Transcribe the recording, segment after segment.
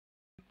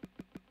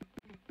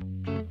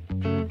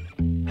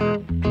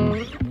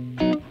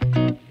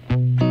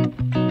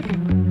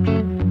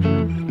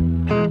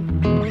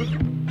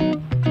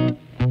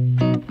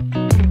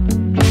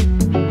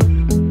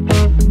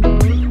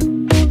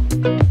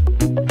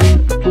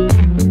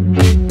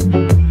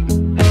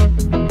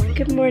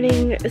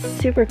morning,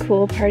 super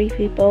cool party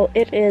people.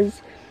 It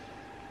is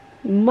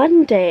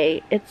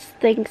Monday. It's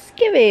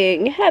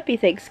Thanksgiving. Happy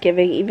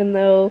Thanksgiving, even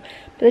though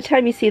by the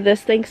time you see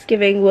this,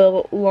 Thanksgiving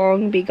will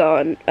long be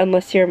gone.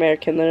 Unless you're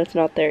American, then it's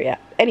not there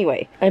yet.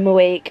 Anyway, I'm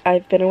awake.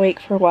 I've been awake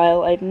for a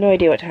while. I have no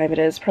idea what time it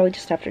is. Probably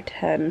just after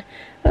 10.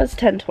 Well, it's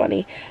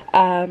 10:20.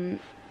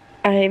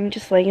 I'm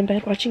just laying in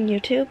bed watching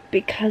YouTube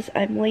because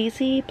I'm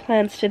lazy.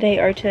 Plans today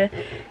are to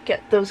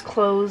get those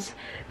clothes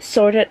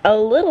sorted a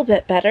little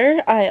bit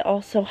better. I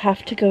also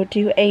have to go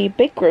do a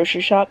big grocery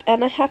shop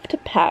and I have to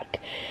pack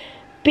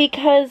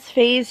because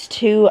phase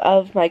 2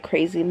 of my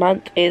crazy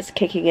month is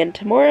kicking in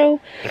tomorrow.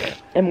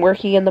 I'm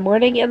working in the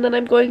morning and then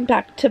I'm going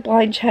back to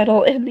Blind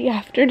Channel in the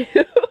afternoon.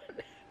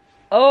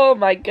 Oh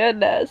my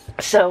goodness.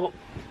 So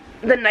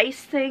the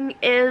nice thing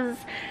is,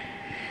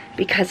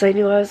 because I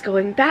knew I was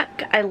going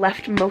back, I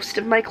left most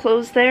of my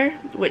clothes there,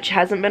 which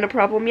hasn't been a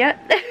problem yet.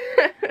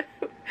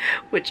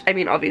 Which, I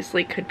mean,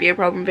 obviously could be a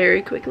problem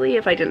very quickly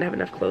if I didn't have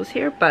enough clothes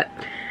here, but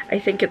I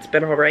think it's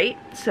been alright.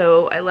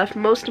 So I left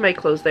most of my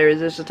clothes there.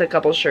 There's just a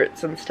couple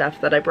shirts and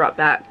stuff that I brought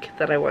back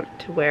that I want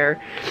to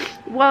wear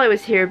while I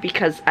was here,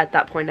 because at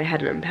that point I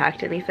hadn't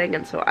unpacked anything,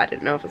 and so I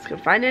didn't know if I was going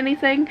to find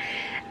anything.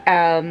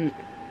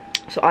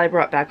 So all I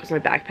brought back was my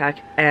backpack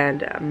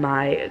and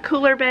my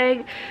cooler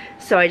bag.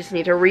 So I just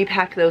need to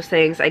repack those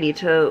things. I need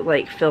to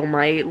like fill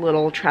my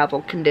little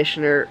travel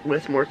conditioner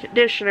with more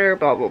conditioner,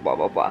 blah blah blah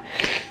blah blah.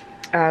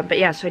 But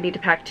yeah, so I need to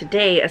pack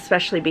today,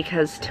 especially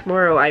because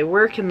tomorrow I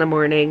work in the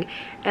morning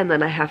and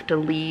then I have to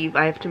leave.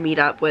 I have to meet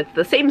up with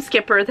the same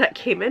skipper that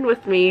came in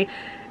with me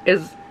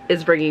is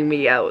bringing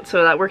me out.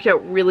 So that worked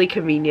out really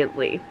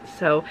conveniently.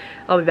 So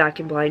I'll be back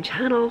in Blind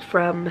Channel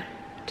from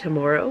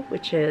tomorrow,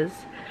 which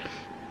is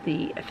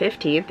the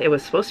 15th. It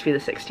was supposed to be the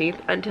 16th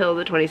until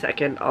the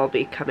 22nd. I'll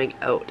be coming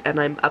out, and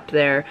I'm up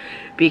there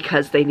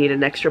because they need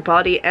an extra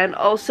body and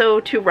also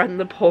to run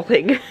the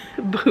polling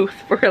booth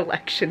for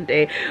election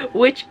day,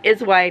 which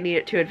is why I need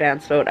it to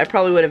advance vote. I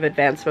probably would have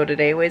advance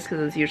voted anyways because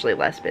it's usually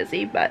less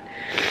busy, but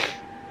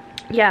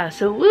yeah,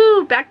 so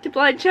woo, back to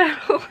Blind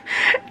Channel.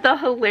 The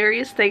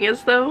hilarious thing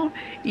is though,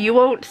 you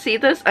won't see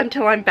this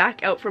until I'm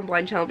back out from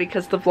Blind Channel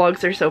because the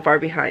vlogs are so far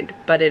behind,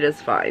 but it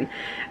is fine.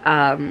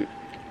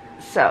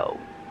 So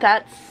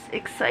that's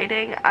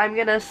exciting. I'm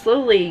gonna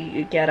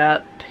slowly get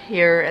up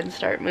here and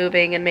start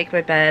moving and make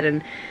my bed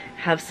and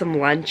have some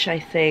lunch, I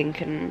think,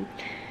 and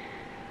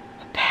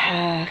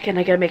pack, and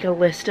I gotta make a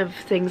list of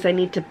things I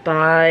need to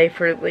buy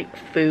for like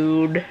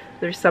food.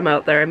 There's some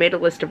out there. I made a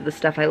list of the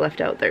stuff I left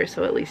out there,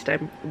 so at least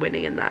I'm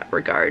winning in that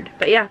regard.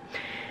 But yeah,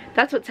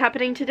 that's what's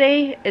happening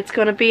today. It's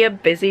gonna be a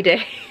busy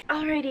day.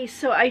 Alrighty,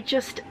 so I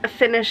just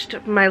finished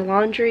my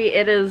laundry.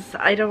 It is,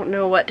 I don't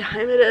know what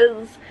time it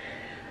is,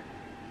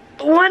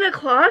 1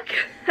 o'clock,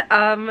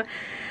 and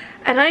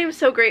I am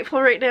so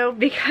grateful right now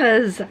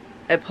because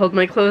I pulled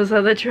my clothes out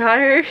of the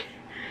dryer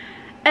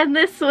and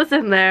this was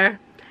in there,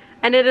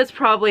 and it is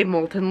probably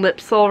molten lip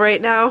sole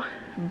right now,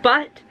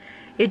 but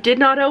it did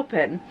not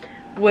open,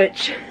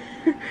 which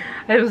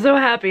I'm so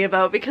happy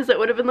about because it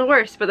would have been the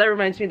worst. But that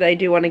reminds me that I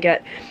do want to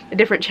get a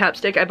different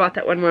chapstick. I bought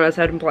that one when I was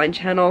out in Blind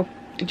Channel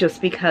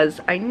just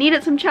because I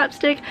needed some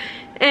chapstick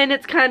and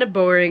it's kind of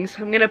boring,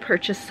 so I'm gonna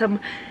purchase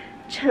some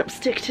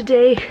chapstick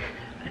today.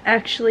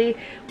 Actually,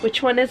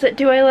 which one is it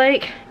do I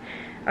like?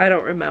 I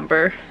don't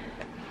remember.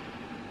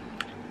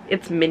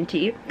 It's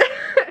minty.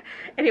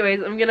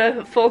 Anyways, I'm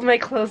gonna fold my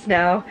clothes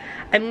now.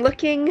 I'm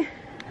looking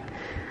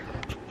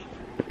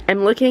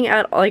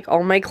at like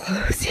all my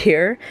clothes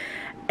here,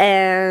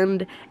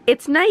 and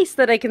it's nice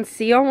that I can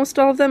see almost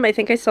all of them. I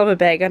think I still have a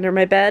bag under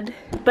my bed,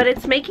 but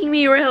it's making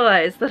me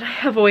realize that I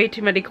have way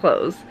too many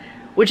clothes,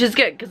 which is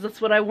good because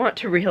that's what I want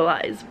to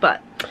realize,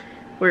 but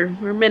we're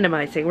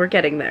minimizing, we're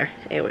getting there.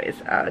 Anyways,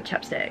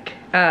 chapstick.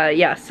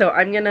 Yeah, so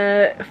I'm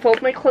gonna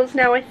fold my clothes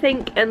now, I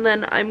think, and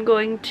then I'm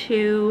going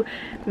to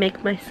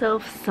make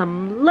myself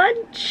some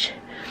lunch,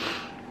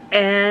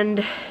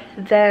 and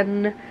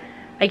then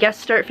I guess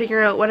start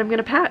figuring out what I'm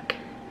gonna pack.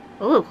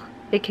 Oh,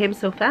 it came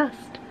so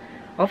fast,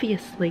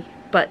 obviously,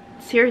 but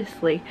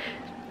seriously.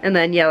 And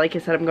then, yeah, like I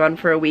said, I'm gone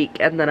for a week,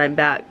 and then I'm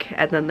back,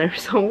 and then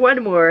there's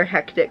one more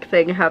hectic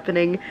thing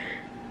happening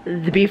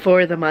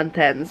before the month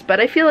ends. But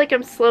I feel like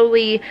I'm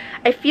slowly,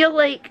 I feel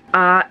like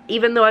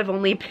even though I've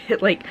only been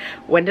like,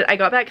 I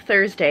got back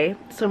Thursday,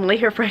 so I'm only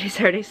here Friday,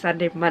 Saturday,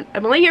 Sunday, Monday.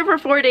 I'm only here for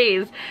 4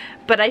 days,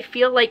 but I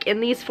feel like in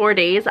these 4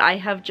 days I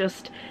have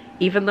just,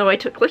 even though I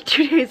took like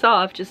 2 days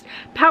off, just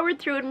powered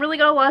through and really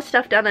got a lot of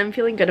stuff done. I'm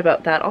feeling good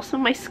about that. Also,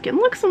 my skin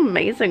looks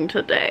amazing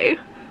today.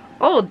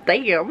 Oh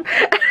damn.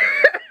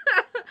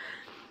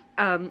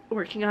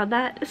 Working on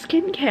that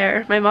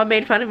skincare. My mom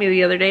made fun of me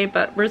the other day,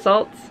 but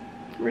results.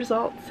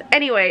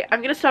 Anyway,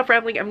 I'm gonna stop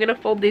rambling. I'm gonna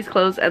fold these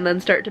clothes and then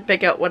start to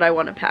pick out what I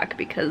want to pack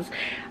because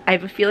I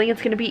have a feeling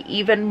it's gonna be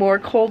even more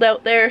cold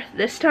out there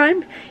this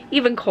time.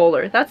 Even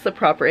colder, that's the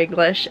proper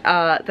English,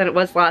 than it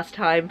was last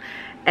time.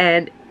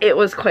 And it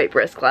was quite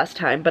brisk last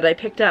time, but I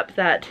picked up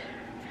that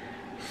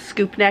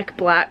scoop neck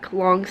black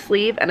long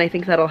sleeve and I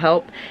think that'll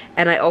help.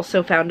 And I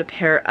also found a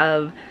pair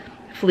of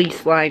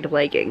fleece lined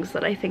leggings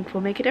that I think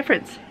will make a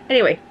difference.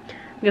 Anyway,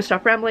 I'm gonna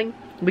stop rambling.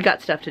 We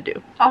got stuff to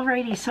do.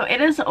 Alrighty, so it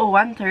is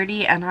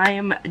 1:30 and I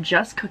am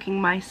just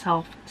cooking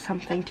myself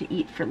something to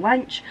eat for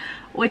lunch,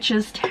 which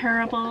is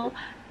terrible,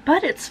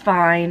 but it's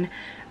fine.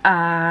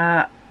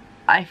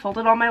 I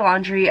folded all my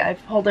laundry.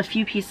 I've pulled a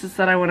few pieces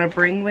that I want to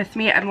bring with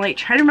me. I'm like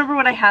trying to remember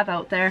what I have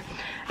out there.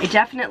 I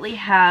definitely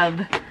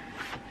have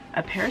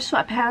a pair of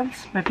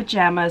sweatpants, my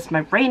pajamas,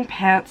 my rain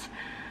pants.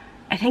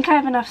 I think I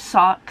have enough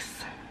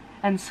socks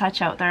and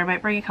such out there. I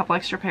might bring a couple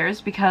extra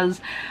pairs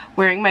because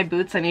wearing my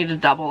boots I need to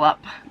double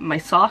up my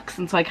socks,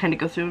 and so I kind of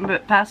go through them a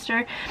bit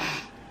faster.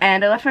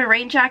 And I left my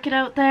rain jacket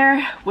out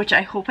there, which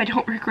I hope I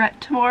don't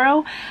regret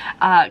tomorrow,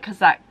 because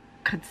that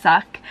could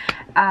suck.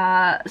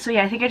 So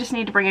yeah, I think I just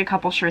need to bring a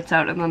couple shirts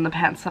out and then the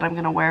pants that I'm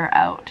gonna wear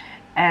out.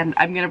 And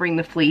I'm gonna bring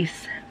the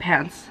fleece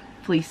pants,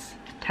 fleece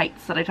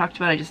tights that I talked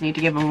about. I just need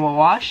to give them a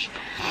wash.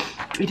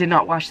 We did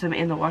not wash them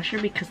in the washer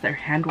because they're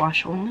hand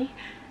wash only.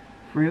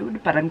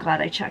 Rude, but I'm glad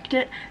I checked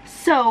it.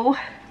 So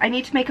I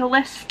need to make a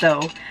list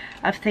though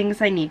of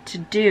things I need to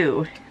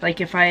do.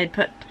 Like if I had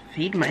put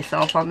feed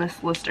myself on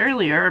this list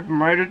earlier, I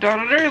might have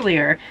done it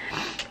earlier.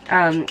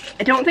 I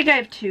don't think I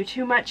have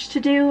too much to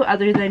do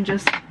other than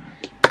just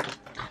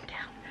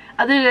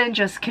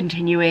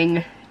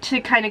continuing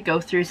to kind of go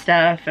through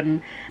stuff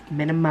and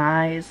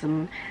minimize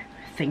and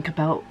think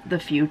about the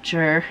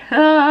future.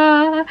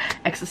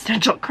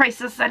 Existential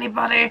crisis,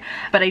 anybody?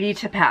 But I need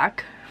to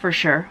pack for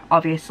sure,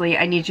 obviously.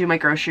 I need to do my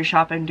grocery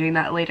shop. I'm doing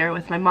that later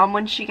with my mom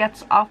when she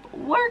gets off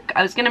work.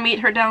 I was gonna meet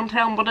her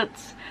downtown, but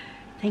it's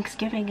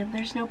Thanksgiving and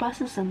there's no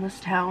buses in this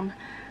town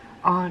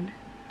on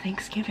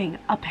Thanksgiving,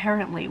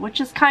 apparently,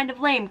 which is kind of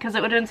lame because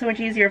it would have been so much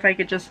easier if I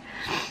could just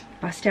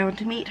bus down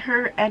to meet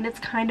her, and it's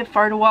kind of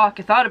far to walk.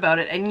 I thought about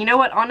it, and you know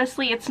what,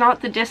 honestly, it's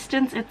not the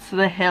distance, it's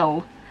the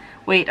hill.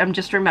 Wait, I'm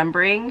just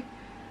remembering.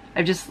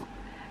 I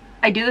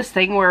do this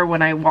thing where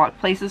when I walk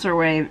places, or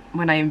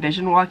when I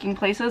envision walking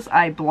places,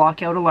 I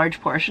block out a large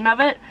portion of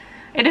it.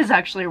 It is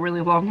actually a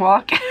really long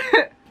walk.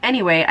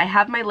 Anyway, I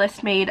have my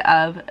list made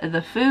of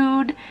the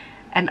food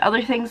and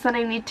other things that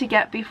I need to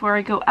get before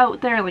I go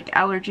out there, like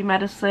allergy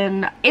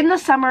medicine. In the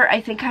summer, I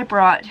think I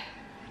brought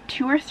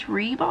 2 or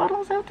 3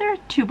 bottles out there?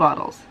 2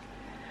 bottles.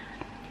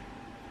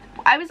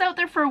 I was out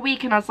there for a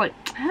week and I was like,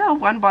 oh,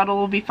 1 bottle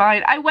will be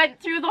fine. I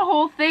went through the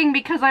whole thing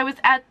because I was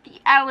at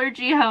the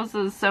allergy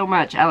houses so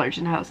much.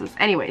 Allergen houses.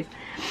 Anyways,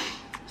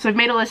 so I've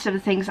made a list of the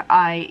things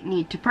I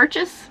need to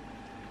purchase.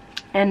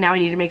 And now I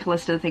need to make a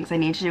list of the things I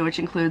need to do, which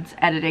includes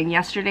editing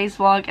yesterday's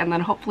vlog and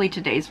then hopefully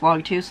today's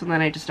vlog too, so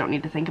then I just don't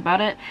need to think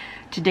about it.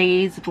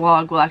 Today's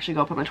vlog will actually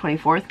go up on the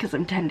 24th because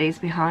I'm 10 days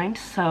behind,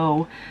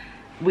 so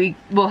we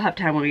will have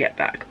time when we get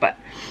back, but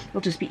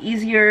it'll just be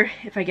easier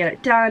if I get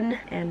it done.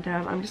 And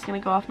I'm just gonna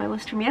go off my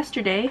list from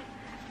yesterday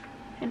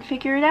and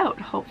figure it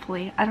out,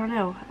 hopefully. I don't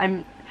know.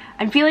 I'm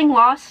feeling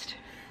lost.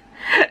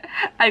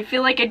 I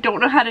feel like I don't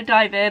know how to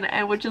dive in,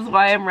 and which is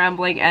why I'm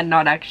rambling and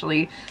not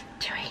actually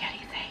doing anything.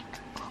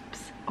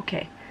 Oops.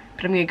 Okay,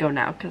 but I'm gonna go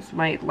now because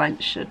my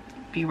lunch should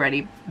be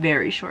ready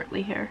very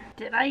shortly here.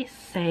 Did I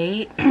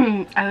say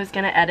I was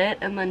gonna edit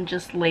and then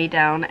just lay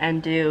down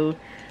and do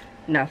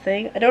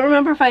nothing? I don't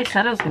remember if I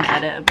said I was gonna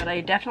edit, but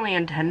I definitely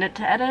intended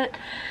to edit.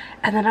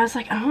 And then I was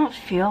like, I don't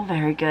feel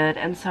very good,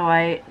 and so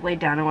I laid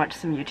down and watched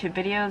some YouTube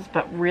videos,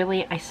 but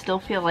really I still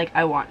feel like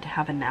I want to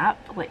have a nap,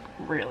 like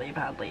really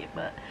badly,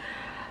 but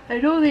I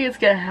don't think it's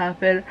gonna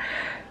happen.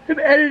 I'm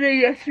editing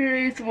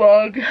yesterday's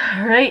vlog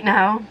right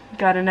now.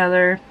 Got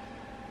another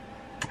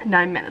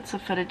 9 minutes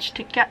of footage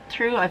to get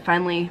through. I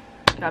finally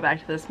got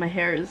back to this. My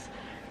hair is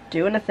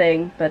doing a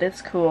thing, but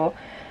it's cool.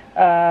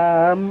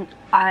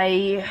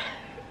 I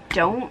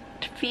don't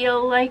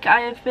feel like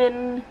I have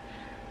been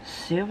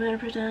super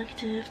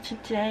productive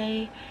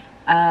today,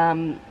 but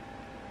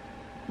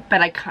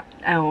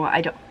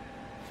I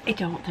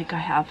don't think I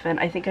have been.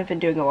 I think I've been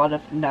doing a lot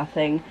of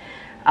nothing,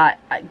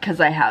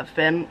 because I have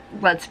been.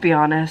 Let's be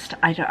honest,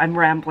 I'm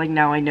rambling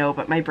now, I know,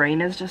 but my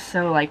brain is just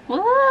so like,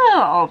 whoa,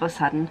 all of a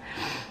sudden,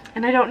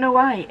 and I don't know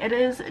why. It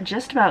is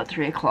just about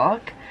 3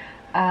 o'clock.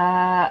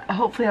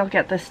 Hopefully I'll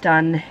get this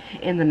done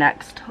in the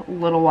next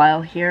little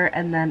while here,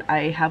 and then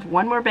I have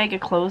 1 more bag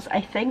of clothes,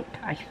 I think.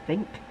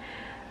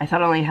 I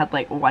thought I only had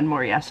like 1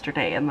 more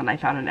yesterday, and then I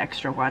found an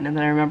extra one, and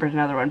then I remembered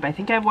another one, but I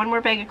think I have 1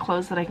 more bag of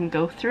clothes that I can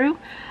go through.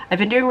 I've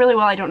been doing really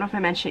well. I don't know if I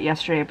mentioned it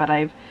yesterday, but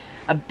I've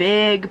a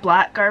big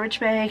black garbage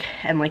bag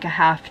and like a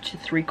 1/2 to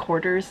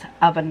 3/4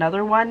 of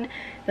another one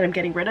that I'm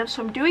getting rid of,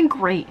 so I'm doing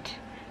great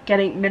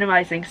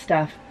minimizing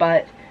stuff.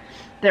 But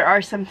there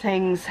are some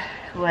things,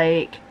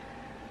 like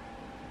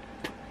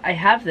I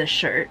have this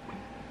shirt,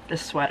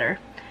 this sweater,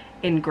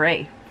 in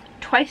gray,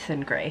 twice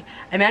in gray.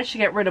 I managed to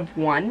get rid of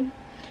one.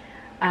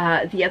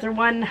 The other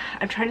one,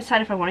 I'm trying to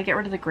decide if I want to get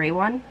rid of the gray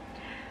one,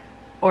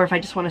 or if I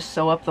just want to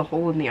sew up the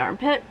hole in the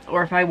armpit,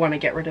 or if I want to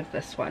get rid of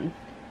this one.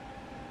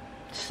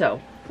 So,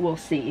 we'll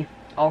see.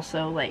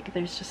 Also, like,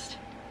 there's just,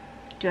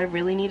 do I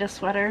really need a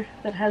sweater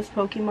that has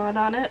Pokemon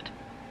on it?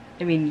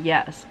 I mean,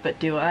 yes, but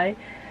do I?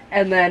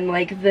 And then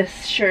like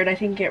this shirt I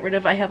can get rid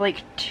of. I have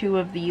like 2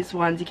 of these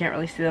ones. You can't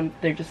really see them.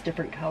 They're just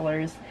different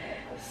colors.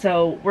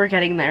 So we're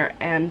getting there.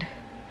 And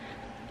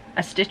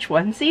a stitch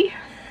onesie.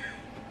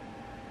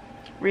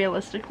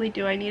 Realistically,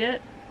 do I need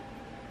it?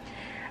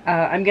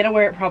 I'm gonna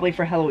wear it probably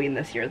for Halloween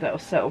this year though,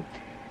 so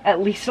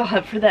at least I'll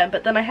have for them.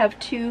 But then I have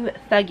 2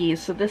 Thuggies.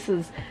 So this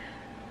is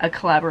a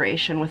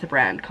collaboration with a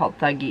brand called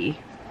Thuggy,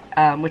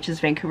 which is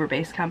a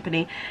Vancouver-based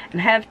company.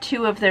 And I have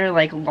 2 of their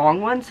like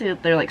long ones. So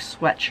they're like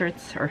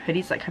sweatshirts or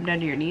hoodies that come down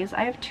to your knees.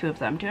 I have 2 of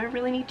them. Do I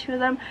really need 2 of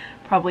them?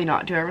 Probably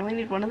not. Do I really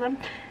need 1 of them?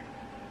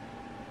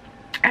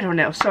 I don't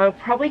know. So I'll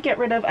probably get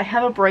rid of, I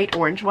have a bright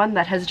orange one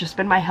that has just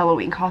been my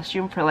Halloween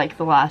costume for like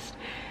the last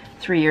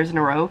 3 years in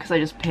a row because I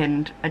just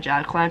pinned a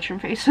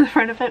jack-o'-lantern face to the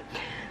front of it.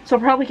 So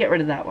I'll probably get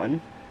rid of that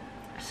one.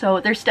 So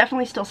there's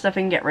definitely still stuff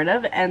I can get rid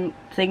of, and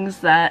things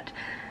that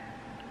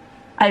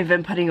I've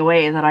been putting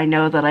away that I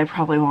know that I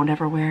probably won't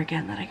ever wear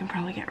again that I can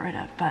probably get rid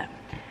of. But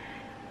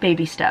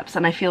baby steps,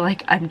 and I feel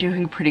like I'm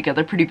doing pretty good.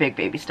 They're pretty big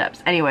baby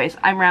steps. Anyways,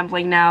 I'm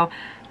rambling now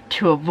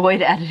to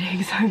avoid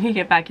editing, so I'm gonna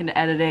get back into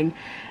editing,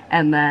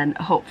 and then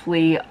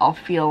hopefully I'll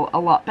feel a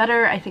lot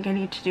better. I think I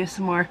need to do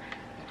some more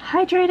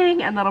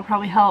hydrating, and that'll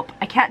probably help.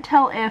 I can't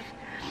tell if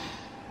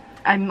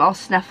I'm all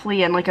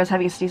snuffly and like I was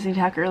having a sneezing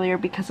attack earlier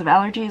because of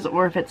allergies,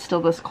 or if it's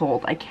still this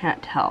cold. I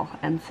can't tell.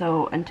 And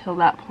so until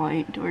that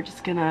point, we're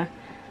just gonna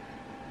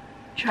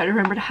try to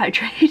remember to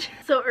hydrate.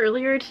 So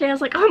earlier today I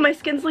was like, oh, my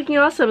skin's looking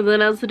awesome, and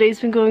then as the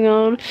day's been going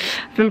on,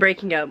 I've been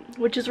breaking out,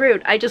 which is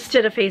rude. I just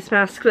did a face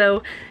mask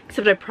though,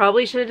 except I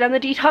probably should have done the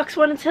detox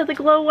one instead of the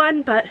glow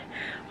one, but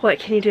what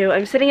can you do?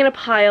 I'm sitting in a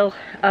pile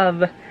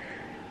of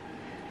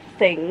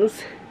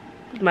things.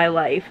 My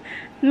life,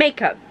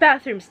 makeup,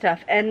 bathroom stuff,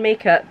 and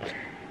makeup.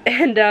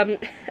 And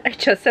I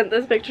just sent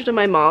this picture to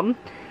my mom.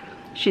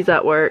 She's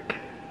at work,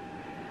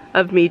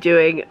 of me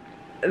doing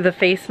the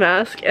face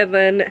mask, and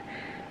then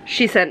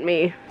she sent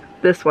me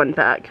this one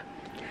back.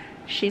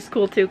 She's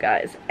cool too,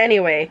 guys.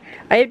 Anyway,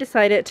 I have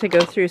decided to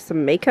go through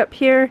some makeup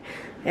here,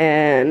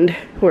 and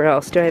where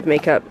else do I have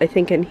makeup? I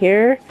think in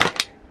here,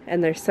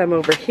 and there's some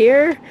over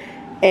here,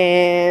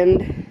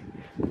 and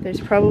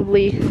there's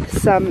probably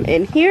some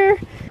in here,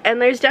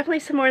 and there's definitely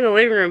some more in the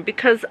living room,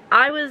 because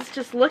I was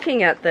just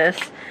looking at this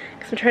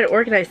because I'm trying to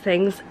organize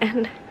things,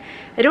 and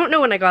I don't know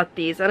when I got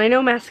these, and I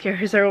know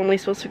mascaras are only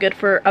supposed to be good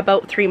for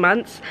about 3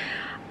 months.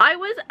 I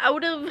was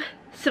out of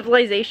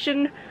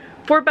civilization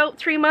for about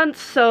 3 months,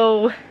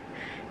 so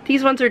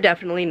these ones are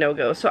definitely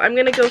no-go. So I'm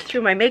gonna go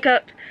through my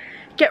makeup,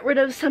 get rid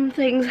of some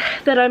things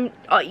that I'm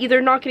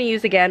either not gonna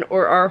use again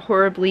or are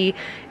horribly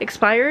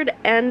expired,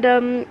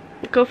 and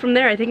go from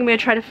there. I think I'm gonna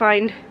try to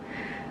find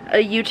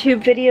a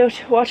YouTube video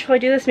to watch while I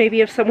do this,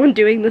 maybe of someone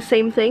doing the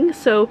same thing,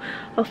 so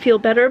I'll feel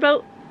better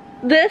about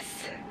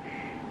this.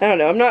 I don't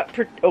know, I'm not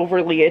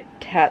overly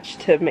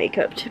attached to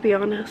makeup, to be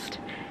honest.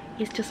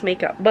 It's just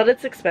makeup, but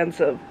it's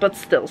expensive, but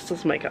still, it's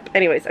just makeup.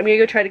 Anyways, I'm gonna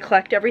go try to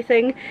collect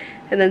everything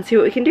and then see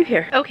what we can do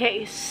here.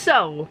 Okay,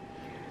 so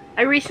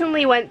I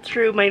recently went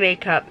through my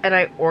makeup and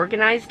I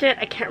organized it.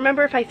 I can't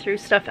remember if I threw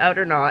stuff out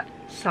or not.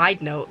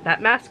 Side note,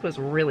 that mask was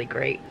really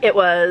great. It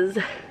was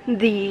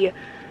the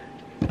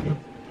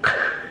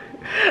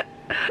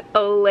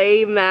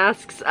Olay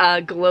Masks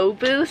Glow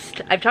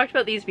Boost. I've talked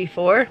about these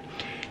before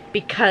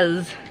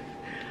because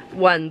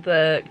 1,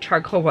 the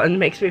charcoal one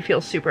makes me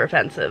feel super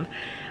offensive,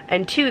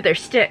 and 2, they're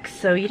sticks,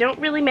 so you don't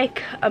really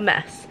make a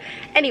mess.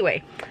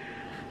 Anyway,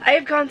 I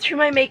have gone through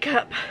my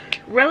makeup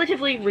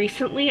relatively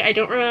recently. I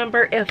don't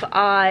remember if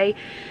I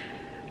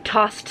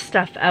tossed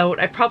stuff out.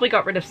 I probably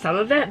got rid of some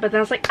of it, but then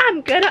I was like,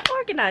 I'm gonna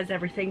organize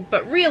everything.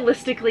 But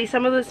realistically,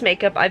 some of this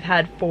makeup I've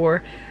had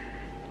for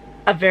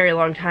a very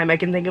long time. I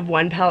can think of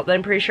one palette that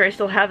I'm pretty sure I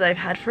still have that I've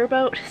had for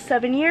about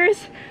 7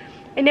 years.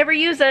 I never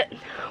use it.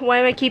 Why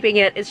am I keeping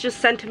it? It's just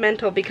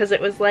sentimental because it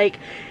was like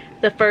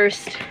the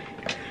first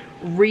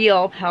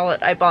real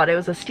palette I bought. It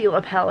was a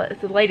Stila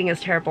palette. The lighting is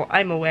terrible,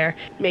 I'm aware.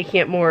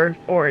 Making it more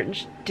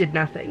orange did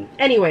nothing.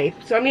 Anyway,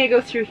 so I'm gonna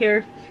go through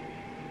here,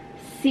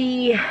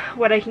 see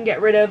what I can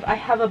get rid of. I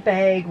have a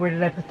bag. Where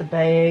did I put the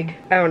bag?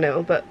 I don't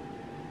know, but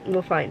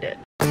we'll find it.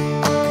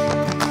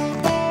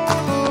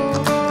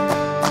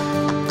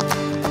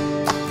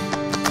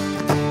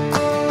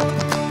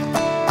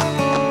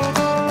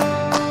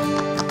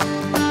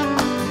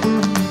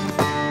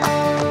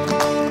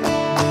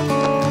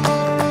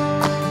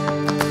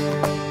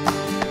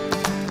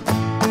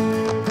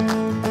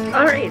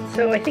 Alright,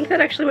 so I think that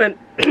actually went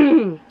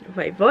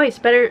my voice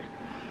better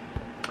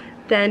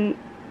than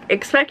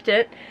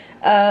expected.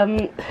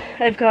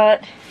 I've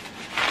got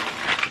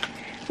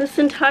this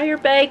entire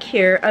bag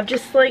here of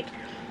just like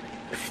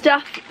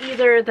stuff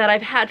either that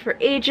I've had for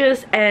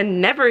ages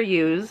and never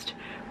used,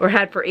 or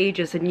had for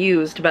ages and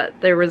used, but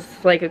there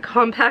was like a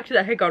compact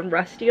that had gone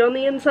rusty on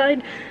the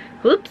inside.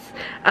 Whoops.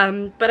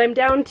 But I'm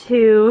down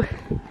to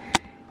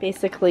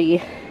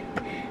basically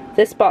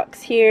this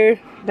box here,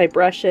 my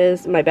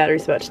brushes, my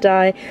battery's about to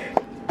die,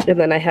 and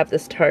then I have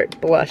this Tarte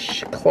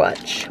blush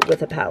clutch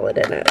with a palette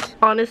in it.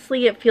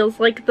 Honestly, it feels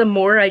like the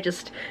more I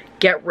just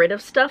get rid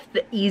of stuff,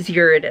 the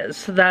easier it is.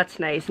 So that's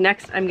nice.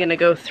 Next, I'm gonna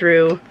go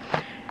through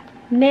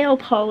nail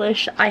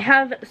polish. I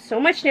have so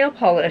much nail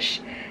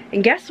polish,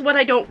 and guess what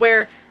I don't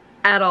wear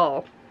at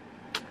all?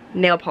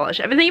 Nail polish.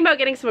 I've been thinking about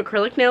getting some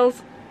acrylic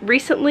nails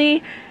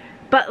recently,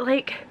 but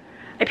like,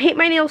 I paint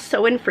my nails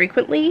so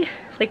infrequently.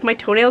 Like, my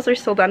toenails are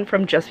still done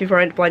from just before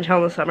I went to blind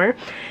channel in the summer.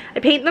 I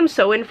paint them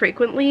so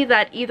infrequently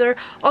that either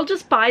I'll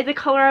just buy the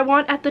color I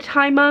want at the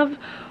time of,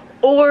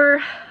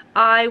 or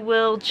I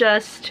will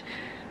just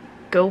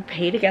go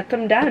pay to get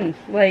them done.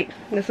 Like,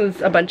 this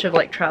is a bunch of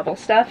like travel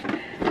stuff.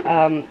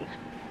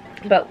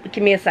 But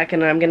give me a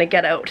second and I'm gonna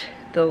get out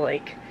the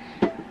like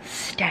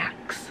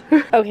stacks.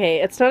 Okay,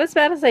 it's not as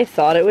bad as I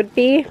thought it would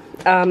be.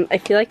 I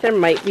feel like there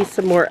might be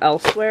some more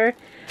elsewhere.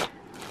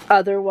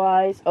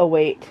 Otherwise, oh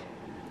wait.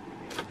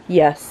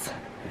 Yes,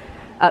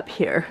 up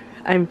here.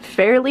 I'm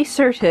fairly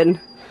certain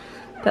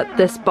that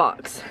this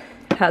box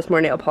has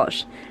more nail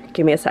polish.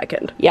 Give me a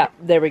second. Yeah,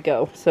 there we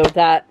go. So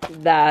that,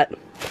 and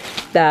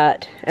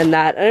that. And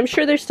I'm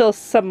sure there's still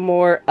some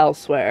more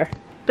elsewhere.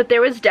 But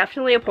there was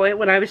definitely a point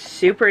when I was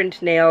super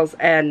into nails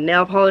and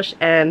nail polish,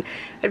 and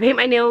I'd paint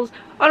my nails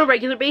on a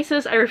regular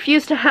basis. I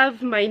refuse to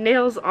have my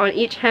nails on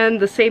each hand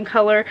the same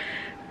color,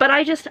 but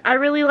I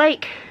really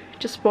like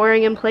just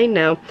boring and plain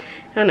now.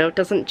 I don't know, it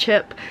doesn't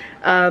chip.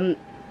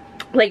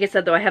 Like I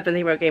said though, I have been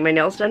thinking about getting my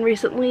nails done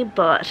recently,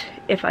 but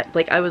if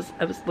I was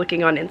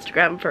looking on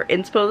Instagram for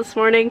inspo this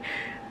morning,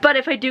 but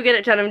if I do get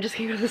it done, I'm just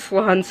gonna go to the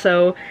salon,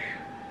 so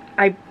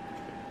I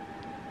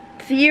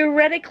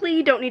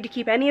theoretically don't need to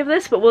keep any of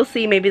this, but we'll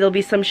see. Maybe there'll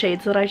be some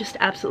shades that I just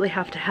absolutely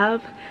have to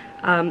have.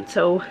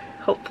 So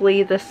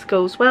hopefully this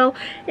goes well.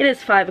 It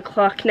is 5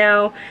 o'clock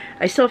now.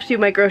 I still have to do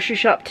my grocery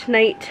shop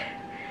tonight.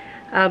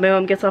 My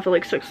mom gets off at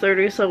like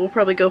 6:30, so we'll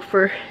probably go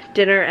for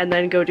dinner and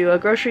then go do a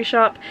grocery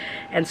shop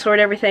and sort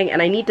everything,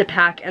 and I need to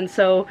pack. And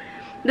so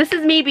this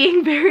is me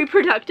being very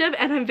productive,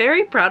 and I'm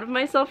very proud of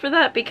myself for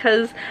that,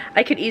 because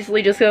I could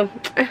easily just go,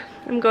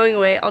 I'm going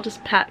away, I'll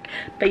just pack.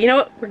 But you know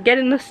what, we're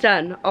getting this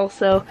done.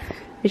 Also,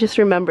 I just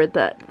remembered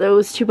that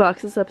those 2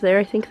 boxes up there,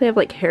 I think they have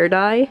like hair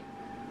dye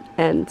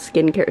and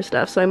skincare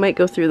stuff, so I might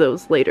go through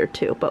those later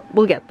too, but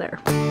we'll get there.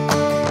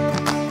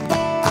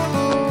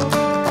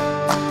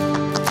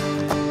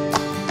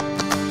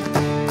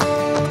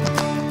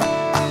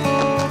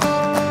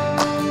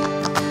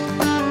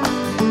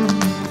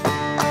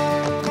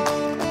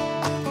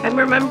 I'm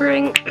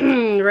remembering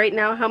right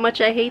now how much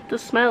I hate the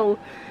smell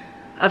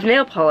of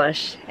nail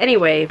polish.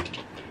 Anyway,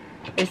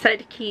 I decided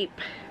to keep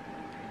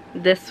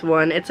this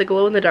one. It's a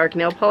glow-in-the-dark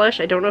nail polish.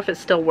 I don't know if it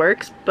still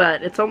works,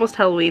 but it's almost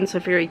Halloween, so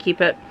I figure I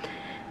keep it.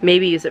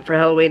 Maybe use it for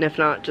Halloween, if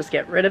not, just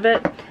get rid of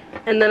it.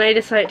 And then I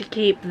decided to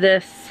keep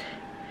this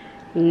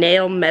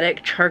Nail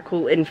Medic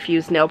charcoal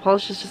infused nail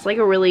polish. It's just like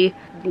a really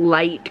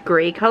light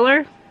gray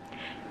color.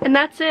 And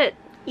that's it.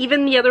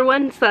 Even the other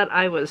ones that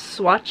I was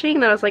swatching,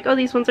 that I was like, oh,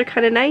 these ones are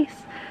kind of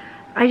nice,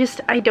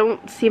 I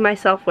don't see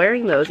myself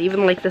wearing those.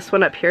 Even like this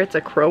one up here, it's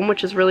a chrome,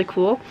 which is really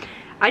cool.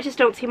 I just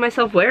don't see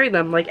myself wearing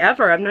them, like,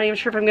 ever. I'm not even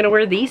sure if I'm gonna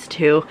wear these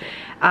two.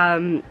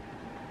 And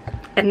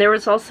there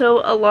was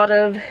also a lot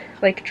of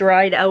like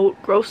dried out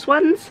gross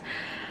ones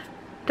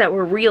that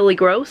were really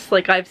gross.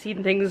 Like, I've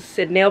seen things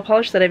in nail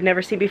polish that I've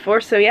never seen before.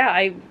 So yeah,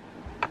 I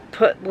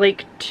put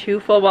like 2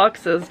 full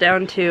boxes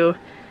down to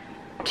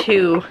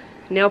 2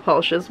 nail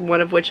polishes,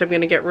 one of which I'm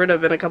gonna get rid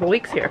of in a couple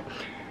weeks here.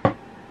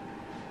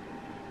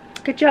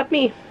 Good job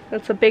me.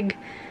 That's a big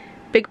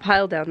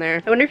pile down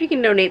there. I wonder if you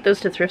can donate those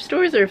to thrift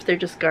stores or if they're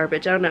just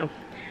garbage. I don't know.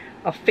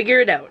 I'll figure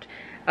it out.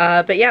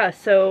 But yeah,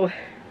 so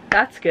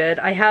that's good.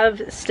 I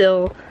have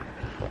still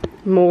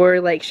more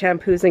like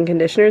shampoos and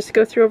conditioners to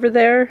go through over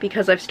there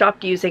because I've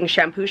stopped using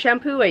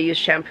shampoo. I use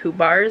shampoo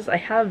bars. I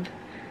have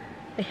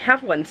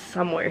one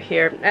somewhere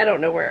here. I don't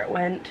know where it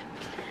went.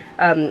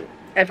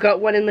 I've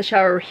got one in the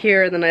shower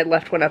here, and then I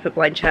left one up at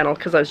Blind Channel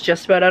because I was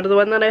just about out of the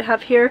one that I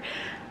have here.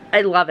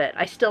 I love it.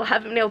 I still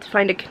haven't been able to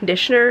find a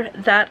conditioner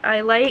that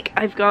I like.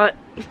 I've got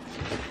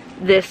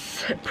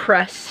this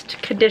pressed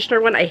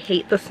conditioner one. I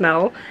hate the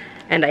smell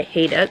and I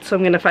hate it, so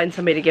I'm gonna find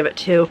somebody to give it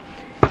to.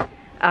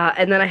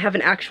 And then I have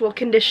an actual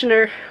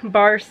conditioner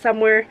bar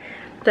somewhere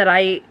that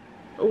I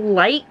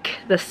like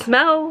the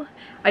smell.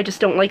 I just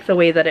don't like the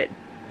way that it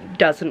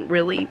doesn't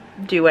really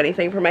do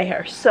anything for my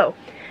hair. So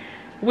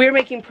we're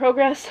making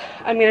progress.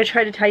 I'm gonna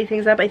try to tidy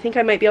things up. I think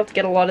I might be able to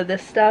get a lot of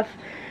this stuff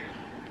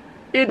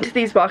into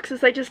these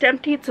boxes I just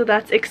emptied, so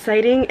that's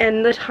exciting.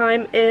 And the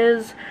time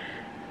is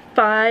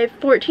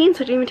 5:14,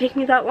 so it didn't even take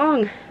me that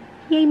long.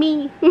 Yay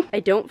me. I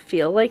don't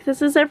feel like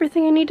this is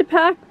everything I need to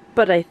pack,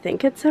 but I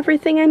think it's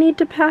everything I need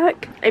to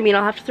pack. I mean,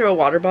 I'll have to throw a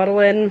water bottle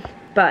in,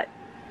 but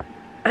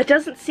it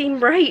doesn't seem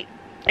right.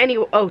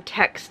 Anyway, oh,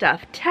 tech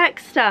stuff,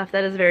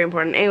 that is very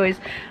important. Anyways,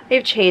 I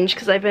have changed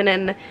because I've been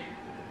in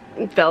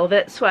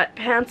velvet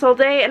sweatpants all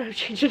day, and I've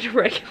changed into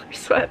regular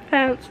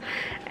sweatpants,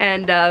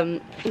 and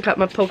got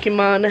my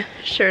Pokemon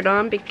shirt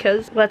on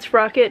because Let's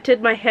Rocket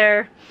did my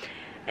hair,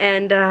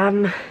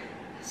 and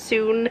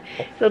soon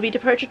it'll be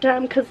departure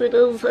time because it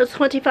is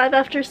 25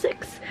 after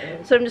 6.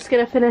 So I'm just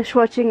gonna finish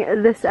watching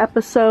this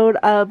episode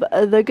of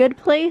The Good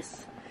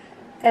Place,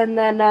 and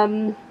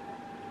then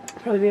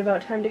probably be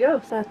about time to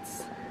go. So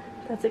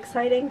that's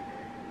exciting.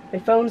 My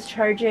phone's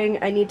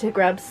charging. I need to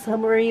grab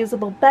some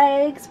reusable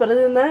bags, but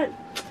other than that,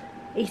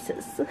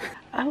 aces.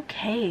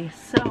 Okay,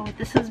 so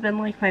this has been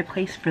like my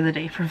place for the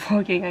day for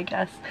vlogging, I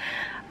guess.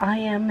 I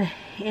am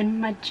in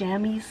my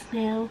jammies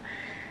now.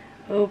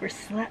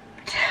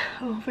 Overslept,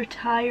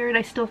 overtired,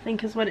 I still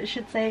think is what it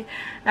should say.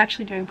 I'm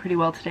actually doing pretty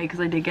well today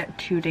because I did get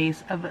 2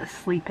 days of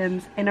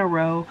sleep-ins in a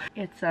row.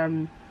 It's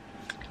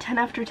 10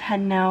 after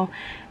 10 now,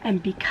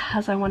 and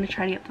because I want to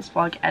try to get this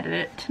vlog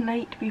edited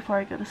tonight before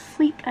I go to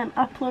sleep and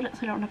upload it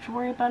so I don't have to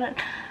worry about it,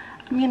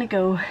 I'm gonna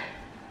go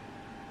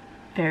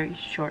very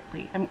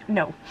shortly.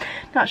 No,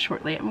 not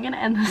shortly. I'm gonna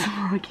end this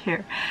vlog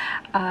here.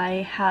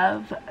 I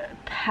have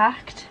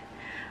packed.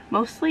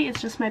 Mostly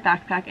it's just my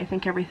backpack. I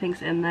think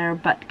everything's in there,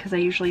 but because I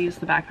usually use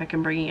the backpack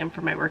I'm bringing in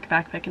for my work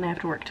backpack and I have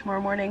to work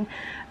tomorrow morning,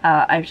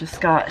 I've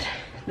just got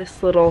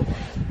this little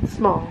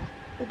small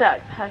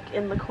backpack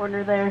in the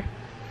corner there.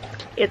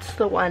 It's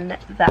the one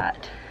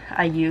that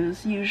I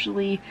use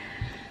usually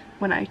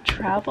when I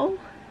travel.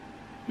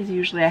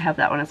 Usually I have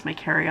that one as my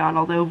carry-on,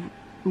 although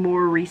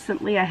more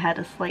recently I had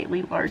a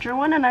slightly larger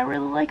one and I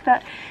really like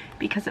that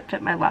because it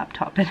fit my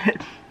laptop in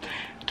it.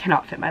 I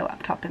cannot fit my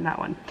laptop in that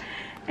one.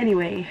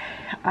 Anyway,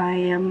 I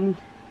am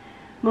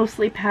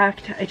mostly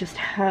packed. I just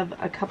have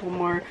a couple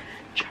more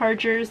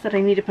chargers that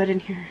I need to put in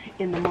here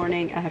in the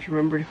morning. I have to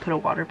remember to put a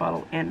water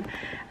bottle in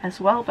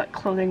as well, but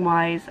clothing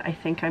wise I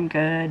think I'm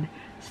good.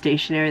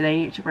 Stationery that I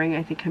need to bring,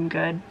 I think I'm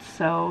good.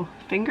 So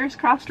fingers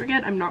crossed we're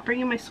good. I'm not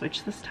bringing my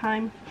Switch this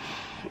time.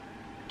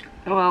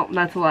 Well,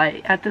 that's a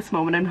lie. At this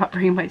moment I'm not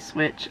bringing my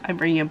Switch. I'm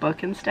bringing a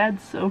book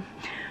instead, so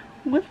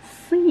we'll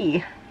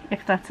see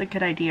if that's a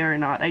good idea or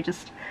not.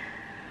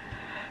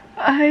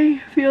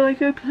 I feel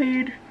like I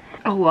played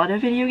a lot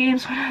of video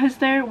games when I was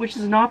there, which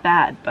is not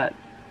bad, but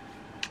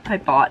I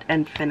bought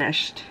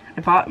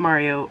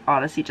Mario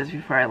Odyssey just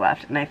before I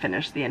left, and I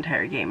finished the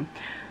entire game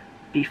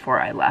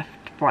before I left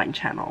Blind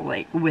Channel,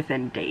 like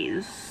within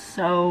days,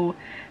 so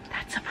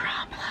that's a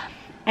problem.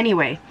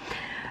 Anyway,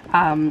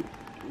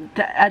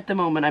 at the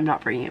moment I'm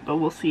not bringing it, but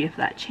we'll see if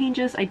that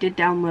changes. I did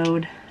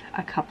download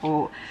a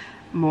couple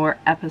more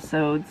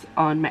episodes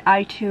on my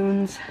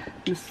iTunes.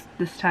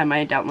 This time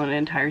I downloaded an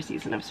entire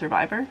season of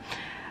Survivor.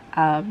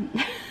 And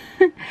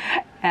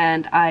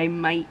I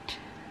might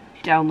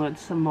download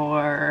some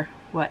more,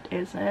 what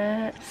is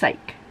it?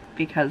 Psych,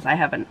 because I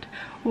haven't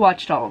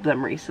watched all of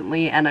them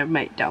recently, and I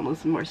might download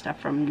some more stuff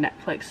from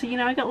Netflix. So, you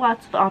know, I got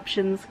lots of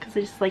options because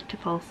I just like to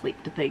fall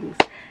asleep to things.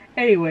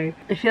 Anyway,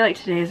 I feel like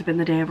today has been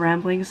the day of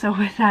rambling, so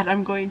with that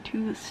I'm going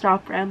to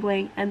stop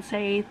rambling and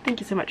say thank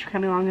you so much for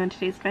coming along on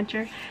today's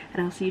adventure,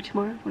 and I'll see you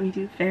tomorrow when we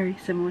do very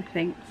similar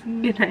things.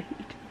 Good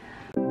night.